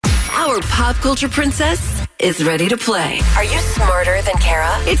Our pop culture princess is ready to play. Are you smarter than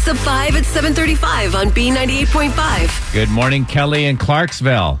Kara? It's the 5 at 7:35 on B98.5. Good morning, Kelly in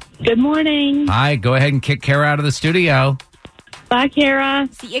Clarksville. Good morning. Hi, go ahead and kick Kara out of the studio. Bye, Kara.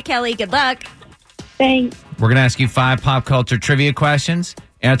 See you, Kelly. Good luck. Thanks. We're going to ask you 5 pop culture trivia questions.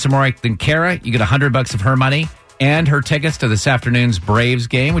 Answer more right than Kara, you get $100 of her money and her tickets to this afternoon's Braves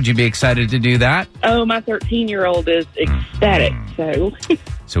game. Would you be excited to do that? Oh, my 13-year-old is ecstatic, so...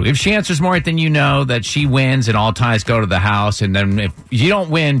 So if she answers more right than you know, that she wins and all ties go to the house. And then if you don't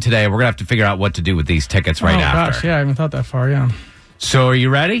win today, we're going to have to figure out what to do with these tickets right after. Gosh, yeah, I haven't thought that far, yeah. So are you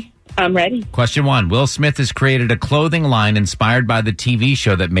ready? I'm ready. Question 1. Will Smith has created a clothing line inspired by the TV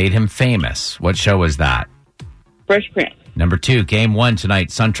show that made him famous. What show was that? Fresh Prince. Number 2, Game 1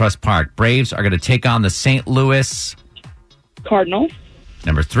 tonight, SunTrust Park. Braves are going to take on the St. Louis Cardinals.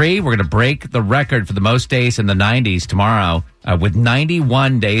 Number 3, we're going to break the record for the most days in the 90s tomorrow with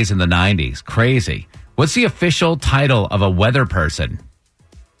 91 days in the 90s. Crazy. What's the official title of a weather person?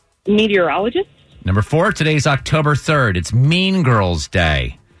 Meteorologist. Number 4, today's October 3rd. It's Mean Girls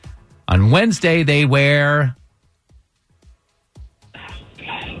Day. On Wednesday, they wear...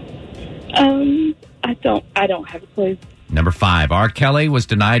 I don't have a clue. Number 5, R. Kelly was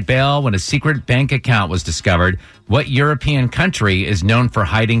denied bail when a secret bank account was discovered. What European country is known for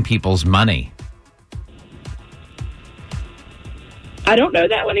hiding people's money? I don't know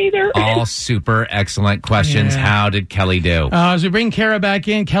that one either. All super excellent questions. Yeah. How did Kelly do? As we bring Kara back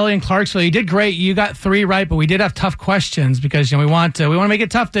in, Kelly in Clarksville, you did great. You got 3 right, but we did have tough questions because we want to make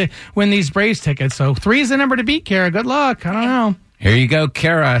it tough to win these Braves tickets. So 3 is the number to beat, Kara. Good luck. I don't know. Here you go,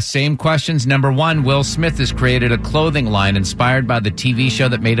 Kara. Same questions. Number 1, Will Smith has created a clothing line inspired by the TV show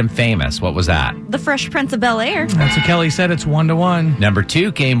that made him famous. What was that? The Fresh Prince of Bel-Air. That's what Kelly said. It's 1-1. Number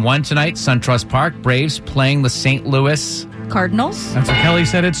 2, Game 1 tonight, SunTrust Park. Braves playing the St. Louis Cardinals. That's what Kelly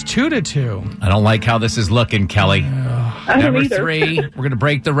said. It's 2-2. I don't like how this is looking, Kelly. I don't Number either. 3, we're going to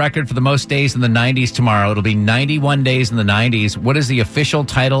break the record for the most days in the 90s tomorrow. It'll be 91 days in the 90s. What is the official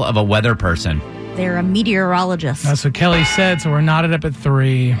title of a weather person? They're a meteorologist. That's what Kelly said, so we're knotted up at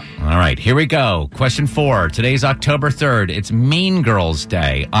 3. All right, here we go. Question 4. Today's October 3rd. It's Mean Girls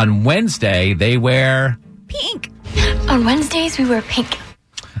Day. On Wednesday, they wear... Pink. On Wednesdays, we wear pink.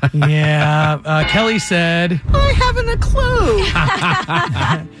 Yeah. Kelly said... I haven't a clue.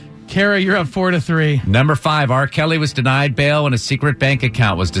 Kara, you're up 4-3. Number 5, R. Kelly was denied bail when a secret bank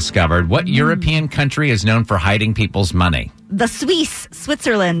account was discovered. What European country is known for hiding people's money? The Swiss,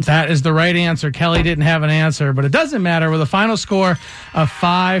 Switzerland. That is the right answer. Kelly didn't have an answer, but it doesn't matter. With a final score of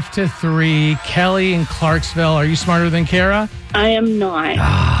 5-3, Kelly in Clarksville. Are you smarter than Kara? I am not.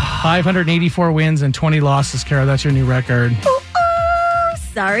 584 wins and 20 losses, Kara. That's your new record. Ooh, ooh.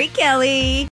 Sorry, Kelly.